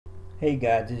Hey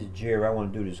guys, this is Jerry. I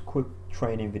want to do this quick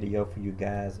training video for you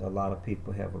guys. A lot of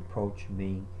people have approached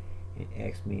me and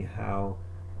asked me how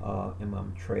am I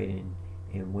trading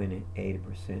and winning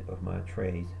 80% of my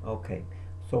trades. Okay,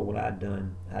 so what I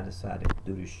done, I decided to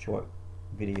do this short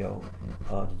video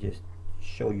to just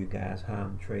show you guys how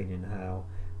I'm trading, how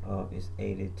it's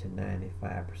 80 to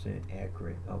 95%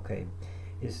 accurate. Okay,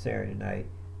 it's Saturday night,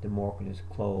 the market is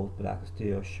closed, but I can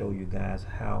still show you guys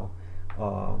how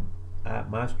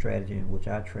my strategy, in which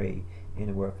I trade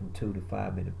anywhere from 2 to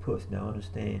 5 minute puts. Now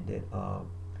understand that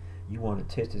you want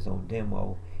to test this on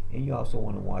demo, and you also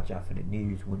want to watch out for the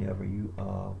news whenever you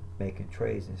making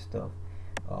trades and stuff,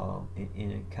 in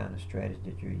any kind of strategy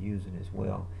that you're using as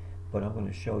well. But I'm going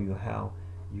to show you how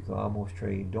you can almost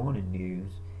trade during the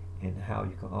news, and how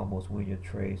you can almost win your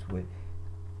trades with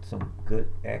some good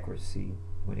accuracy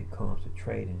when it comes to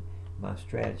trading my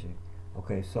strategy.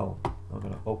 Okay, so I'm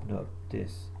going to open up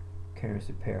this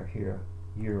currency pair here,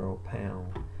 euro,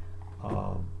 pound.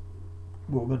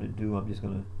 What we're going to do, I'm just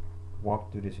going to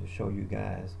walk through this and show you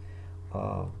guys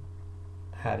how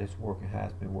this works and how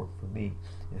it's been working for me,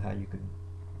 and how you can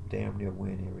damn near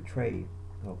win every trade.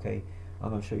 Okay, I'm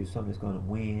going to show you something that's going to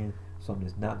win, something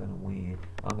that's not going to win.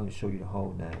 I'm going to show you the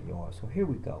whole 9 yards. So here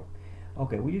we go.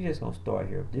 Okay, we're just going to start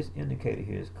here. This indicator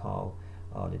here is called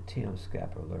the TM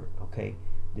scalper alert. Okay,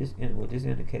 what this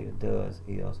indicator does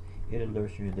is it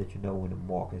alerts you and lets you know when the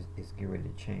market is getting ready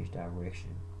to change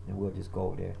direction, and we'll just go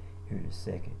over there here in a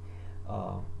second.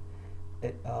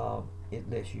 It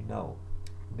lets you know,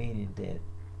 meaning that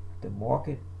the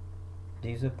market,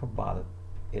 these are parabolic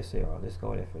SAR. Let's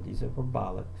go there for these are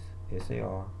parabolics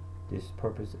SAR. This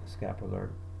purple is scalper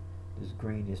alert. This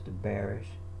green is the bearish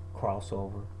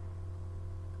crossover.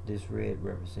 This red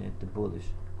represents the bullish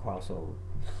crossover.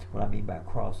 What I mean by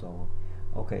crossover,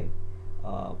 okay,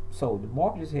 so the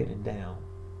market is heading down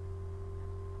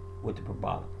with the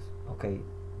parabolics. Okay,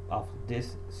 off of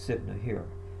this signal here,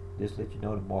 this lets you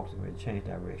know the market's going to change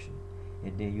direction,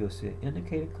 and then you'll see an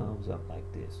indicator comes up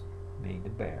like this, meaning the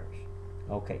bearish.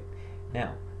 Okay,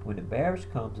 now when the bearish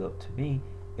comes up, to me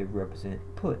it represents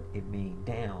put, it means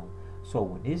down. So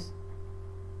when this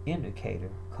indicator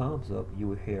comes up, you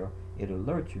will hear it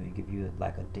alert you and give you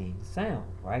like a ding sound,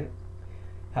 right?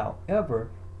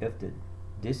 However, if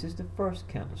this is the first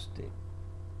candlestick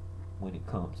when it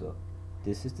comes up,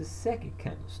 this is the second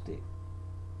candlestick.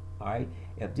 Alright,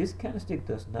 if this candlestick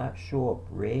does not show up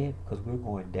red, because we're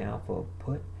going down for a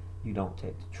put, you don't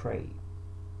take the trade.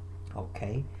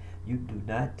 Okay, you do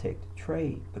not take the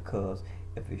trade, because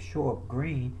if it show up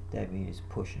green, that means it's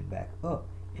pushing back up,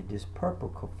 and this purple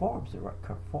confirms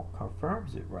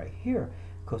it right here,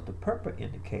 because the purple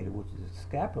indicator, which is a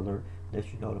scalper alert,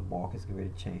 lets you know the market's getting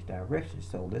ready to change direction.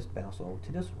 So let's bounce over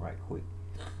to this one right quick.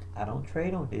 I don't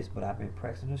trade on this, but I've been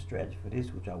practicing a strategy for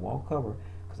this, which I won't cover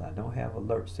because I don't have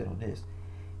alerts set on this.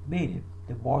 Meaning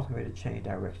the market's getting ready to change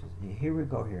directions. And here we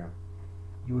go here.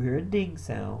 You will hear a ding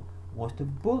sound once the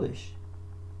bullish,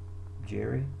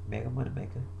 Jerry, Mega Money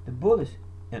Maker, the bullish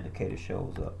indicator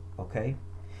shows up. Okay?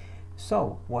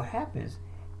 So what happens,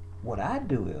 what I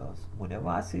do is, whenever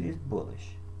I see this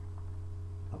bullish,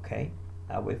 okay,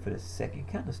 I wait for the second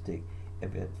candlestick.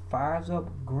 If it fires up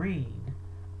green,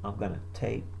 I'm going to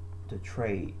take the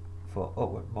trade for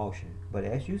upward motion. But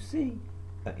as you see,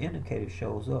 an indicator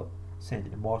shows up saying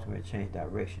that the market's going to change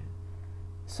direction.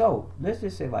 So let's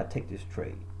just say if I take this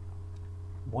trade,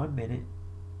 1 minute,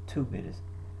 2 minutes,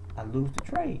 I lose the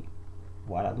trade.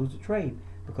 Why did I lose the trade?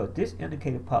 Because this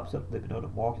indicator pops up letting me know the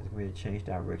market is going to change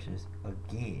directions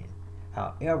again.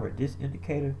 However, this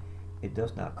indicator, it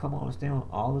does not come on and stay on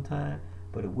all the time,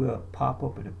 but it will pop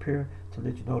up and appear to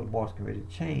let you know the market's ready to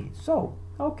change. So,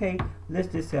 okay, let's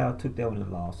just say I took that one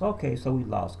and lost. Okay, so we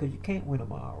lost because you can't win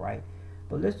them all, right?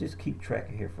 But let's just keep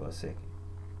tracking here for a second.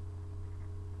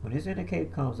 When this indicator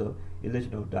comes up, it lets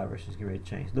you know the direction is ready to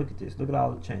change. Look at this. Look at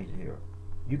all the changes here.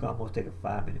 You can almost take a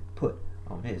 5 minute put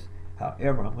on this.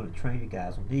 However, I'm going to train you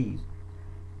guys on these,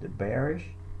 the bearish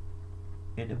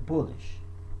and the bullish.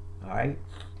 Alright,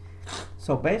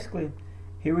 so basically,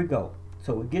 here we go.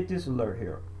 So we get this alert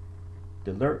here,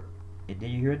 the alert, and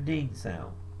then you hear a ding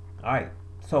sound. Alright,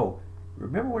 so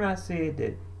remember when I said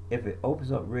that if it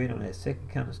opens up red on that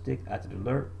second candlestick after the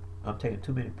alert, I'm taking a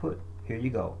 2 minute put. Here you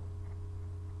go.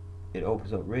 It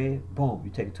opens up red, boom,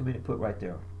 you take a 2 minute put right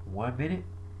there. 1 minute,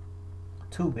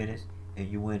 2 minutes, and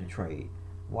you win the trade.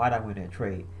 Why did I win that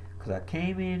trade? Because I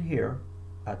came in here,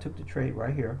 I took the trade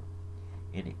right here,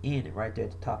 and it ended right there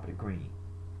at the top of the green.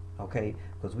 Okay,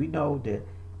 because we know that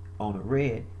on the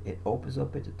red it opens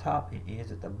up at the top and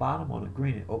ends at the bottom. On the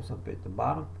green it opens up at the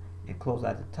bottom and closes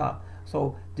at the top.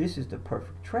 So this is the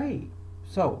perfect trade.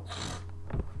 So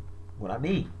What I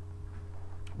mean,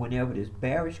 whenever this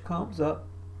bearish comes up,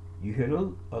 you hear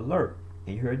the alert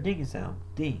and you hear a dinging sound,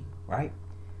 ding, right?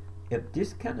 If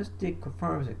this candlestick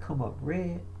confirms and come up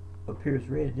red, appears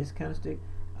red in this candlestick,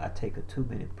 I take a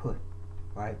 2-minute put,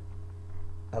 right?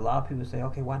 A lot of people say,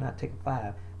 okay, why not take a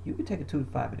 5? You can take a 2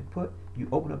 to 5 minute put. You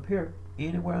open up here,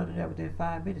 anywhere under there within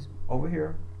 5 minutes, over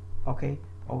here, okay,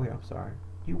 over here, I'm sorry,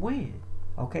 you win,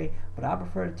 okay? But I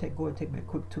prefer to go and take me a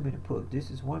quick 2-minute put.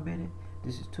 This is 1 minute,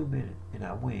 this is 2 minutes, and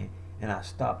I win, and I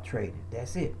stop trading.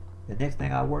 That's it. The next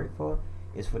thing I work for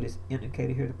is for this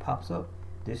indicator here that pops up.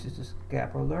 This is the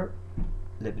scalper alert.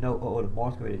 Let me know, oh, the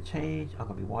market's ready to change. I'm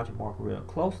gonna be watching market real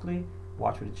closely.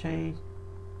 Watch for the change.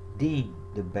 Ding,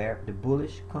 the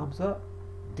bullish comes up.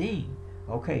 Ding.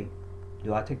 Okay,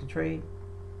 do I take the trade?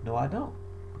 No, I don't,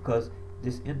 because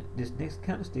this next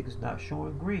candlestick is not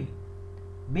showing green.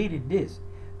 Meaning this,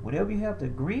 whenever you have the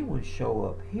green one show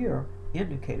up here,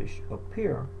 indicators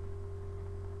appear,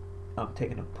 I'm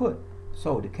taking a put.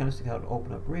 So the candlestick has to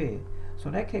open up red. So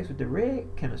in that case, with the red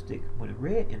candlestick, when the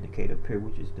red indicator appear,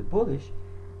 which is the bullish,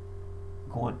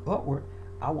 going upward,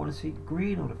 I want to see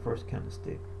green on the first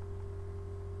candlestick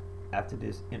after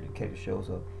this indicator shows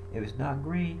up. If it's not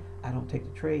green, I don't take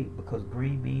the trade, because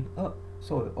green means up.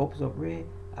 So if it opens up red,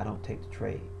 I don't take the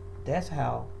trade. That's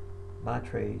how my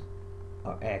trades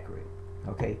are accurate.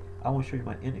 Okay, I want to show you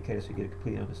my indicators so you get a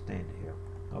complete understanding here.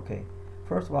 Okay,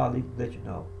 first of all, I'll let you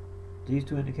know these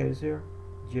two indicators here,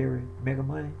 Jerry Mega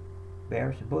Money,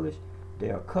 bearish and bullish, they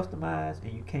are customized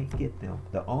and you can't get them.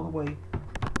 The only way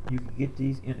you can get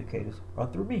these indicators are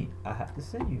through me. I have to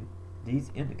send you these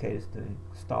indicators to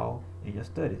install in your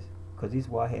studies, because these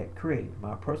are what I had created.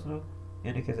 My personal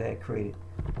indicators I had created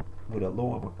with a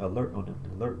alarm alert on them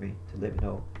to alert me, to let me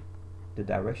know the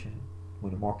direction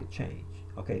when the market change.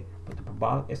 Okay, but the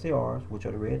parabolic SARs, which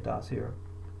are the red dots here,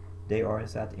 they are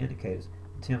inside the indicators.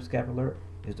 The TIM scalper alert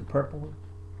is the purple one,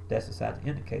 that's inside the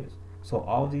indicators. So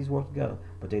all of these work together,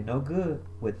 but they're no good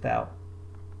without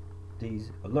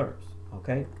these alerts.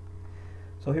 Okay,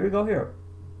 so here we go here.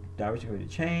 Direction ready to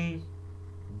change.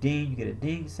 Ding, you get a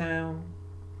ding sound.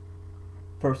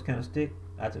 First candlestick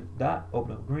after the dot,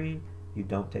 open up green, you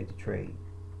don't take the trade.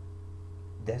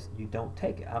 You don't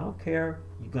take it. I don't care,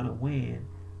 you're gonna win,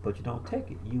 but you don't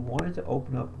take it. You want it to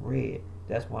open up red.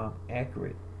 That's why I'm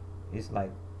accurate. It's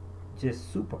like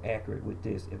just super accurate with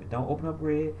this. If it don't open up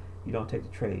red, you don't take the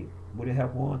trade. Would it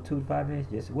have 1, 2 to 5 minutes?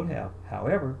 Yes, it would have.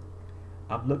 However,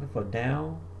 I'm looking for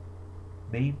down,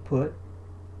 mean put.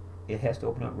 It has to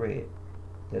open up red.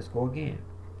 Let's go again.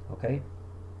 Okay.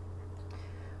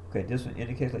 Okay, this one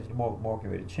indicates that your market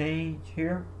ready to change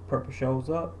here. Purple shows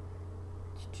up.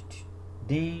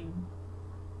 Ding.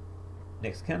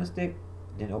 Next candlestick.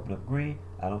 Then open up green.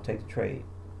 I don't take the trade.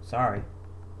 Sorry.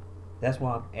 That's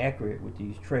why I'm accurate with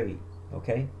these trades.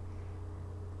 Okay.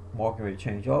 Market ready to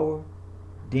change over.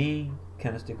 Ding.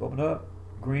 Candlestick open up.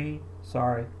 Green.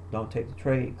 Sorry. Don't take the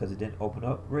trade because it didn't open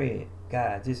up red.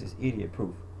 Guys, this is idiot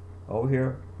proof. Over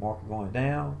here, market going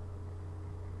down.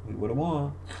 We would have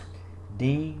won.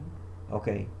 Ding.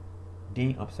 Okay.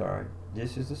 Ding. I'm sorry.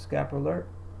 This is a scalper alert.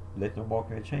 Let the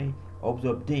market change. Opens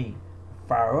up. Ding.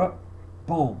 Fire up.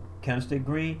 Boom. Candlestick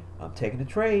green. I'm taking the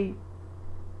trade.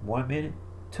 1 minute.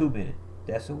 2 minutes.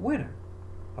 That's a winner.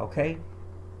 Okay.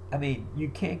 I mean, you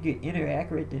can't get any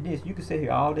accurate than this. You can sit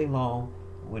here all day long.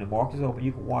 When the market is open,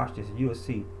 you can watch this and you'll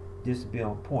see this will be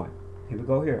on point. Here we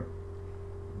go here.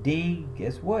 Ding.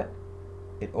 Guess what?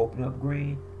 It opened up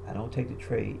green. I don't take the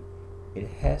trade. It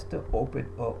has to open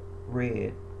up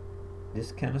red,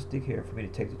 this candlestick here, for me to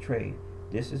take the trade.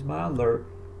 This is my alert,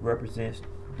 represents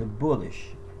the bullish,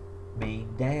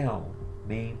 mean down,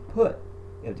 mean put.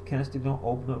 If the candlestick don't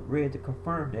open up red to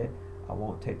confirm that, I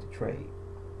won't take the trade.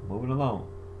 Moving along.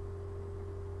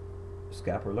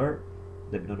 Scalper alert.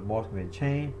 Let me know the market's ready to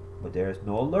change, but there is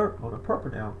no alert on the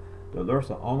purple now. The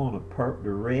alerts are only on the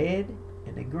red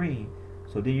and the green.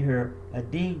 So then you hear a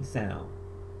ding sound,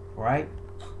 right?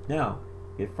 Now,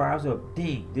 it fires up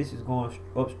ding. This is going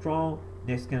up strong.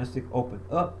 Next candlestick open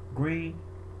up green.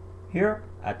 Here,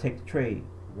 I take the trade.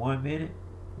 1 minute,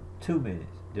 2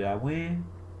 minutes. Did I win?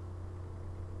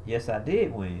 Yes, I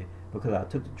did win, because I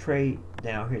took the trade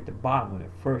down here at the bottom when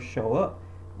it first showed up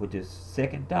with this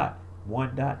second dot.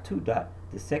 1 dot, 2 dot.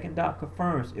 The second dot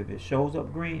confirms. If it shows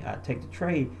up green, I take the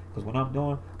trade, because what I'm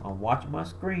doing, I'm watching my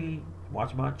screen,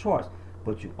 watching my charts.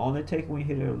 But you only take it when you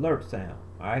hear the alert sound.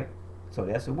 Alright? So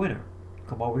that's a winner.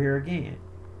 Come over here again.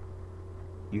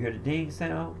 You hear the ding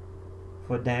sound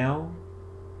for down.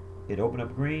 It opened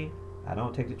up green. I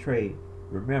don't take the trade.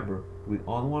 Remember, we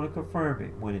only want to confirm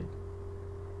it when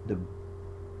the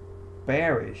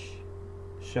bearish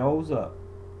shows up.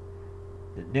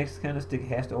 The next candlestick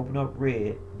has to open up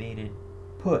red, meaning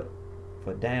put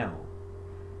for down.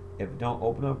 If it don't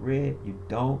open up red, you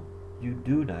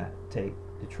do not take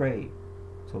the trade.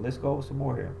 So let's go some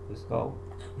more here. Let's go.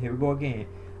 Here we go again.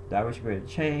 Direction ready to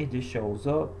change. This shows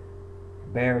up.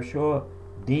 Bear show up.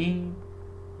 Dean.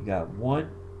 You got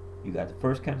one. You got the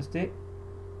first candlestick.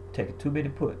 Take a 2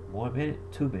 minute put. 1 minute,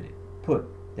 2 minute put.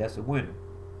 That's a winner.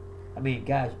 I mean,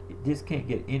 guys, this can't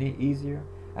get any easier.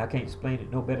 I can't explain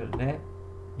it no better than that.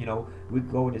 You know, we can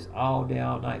go with this all day,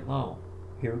 all night long.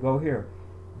 Here we go here.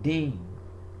 Dean.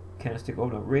 Candlestick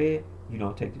open up red. You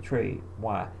don't take the trade.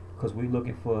 Why? Because we're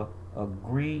looking for a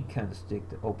green candlestick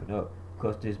to open up.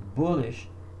 Because this bullish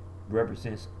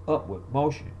represents upward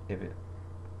motion. If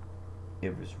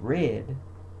it's red,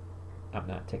 I'm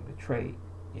not taking the trade.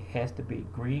 It has to be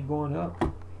green going up.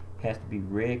 It has to be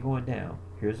red going down.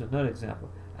 Here's another example.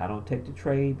 I don't take the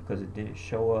trade because it didn't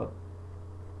show up.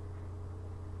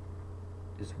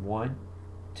 It's 1,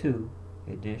 2.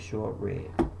 It didn't show up red.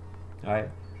 Alright.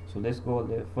 So let's go a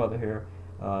little further here.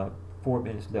 4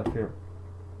 minutes left here.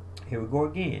 Here we go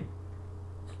again.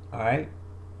 Alright.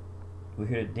 We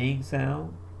hear the ding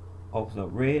sound. Opens up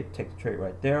red. Take the trade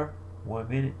right there. 1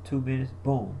 minute, 2 minutes.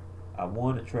 Boom. I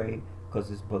won the trade because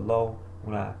it's below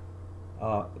when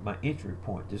my entry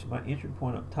point. This is my entry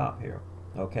point up top here.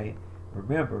 Okay.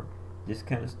 Remember, this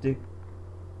candlestick,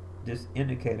 this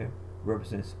indicator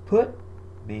represents put,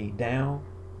 mean down,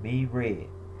 mean red.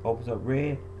 Opens up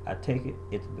red. I take it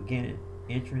at the beginning,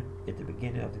 entering at the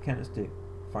beginning of the candlestick,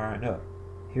 firing up.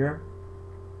 Here,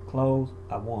 close,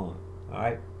 I won.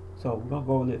 Alright, so we're going to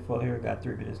go a little further here. Got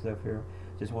 3 minutes left here.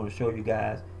 Just want to show you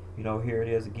guys, you know, here it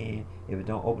is again. If it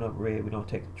don't open up red, we don't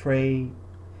take the trade.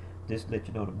 This let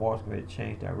you know the market's going to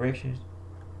change directions.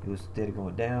 It was steady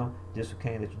going down. This one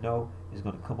can let you know it's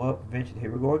going to come up eventually.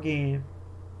 Here we go again.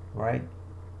 Right?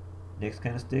 Next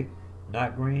candlestick,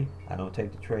 not green, I don't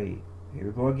take the trade. Here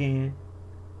we go again.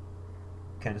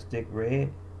 Candlestick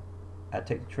red, I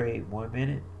take the trade. 1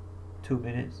 minute, 2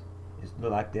 minutes. It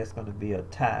looks like that's going to be a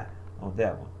tie on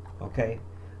that one. Okay,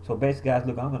 so basically, guys,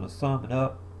 look, I'm going to sum it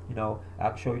up. You know, I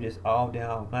can show you this all day,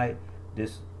 all night.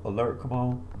 This alert, come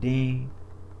on, ding,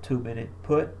 2 minute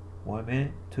put, 1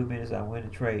 minute, 2 minutes, I win the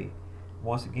trade.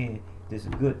 Once again, this is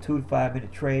a good 2 to 5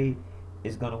 minute trade.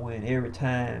 It's going to win every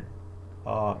time.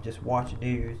 Just watching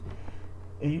these.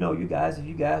 And you know, you guys, if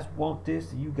you guys want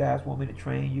this, and you guys want me to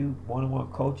train you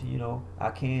one-on-one coaching, you know, I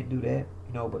can do that,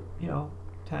 you know, but you know,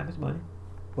 time is money,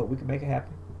 but we can make it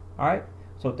happen. All right.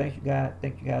 So thank you guys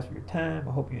for your time.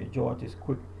 I hope you enjoyed this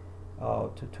quick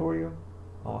tutorial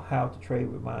on how to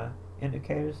trade with my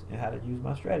indicators and how to use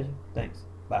my strategy. Thanks.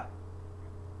 Bye.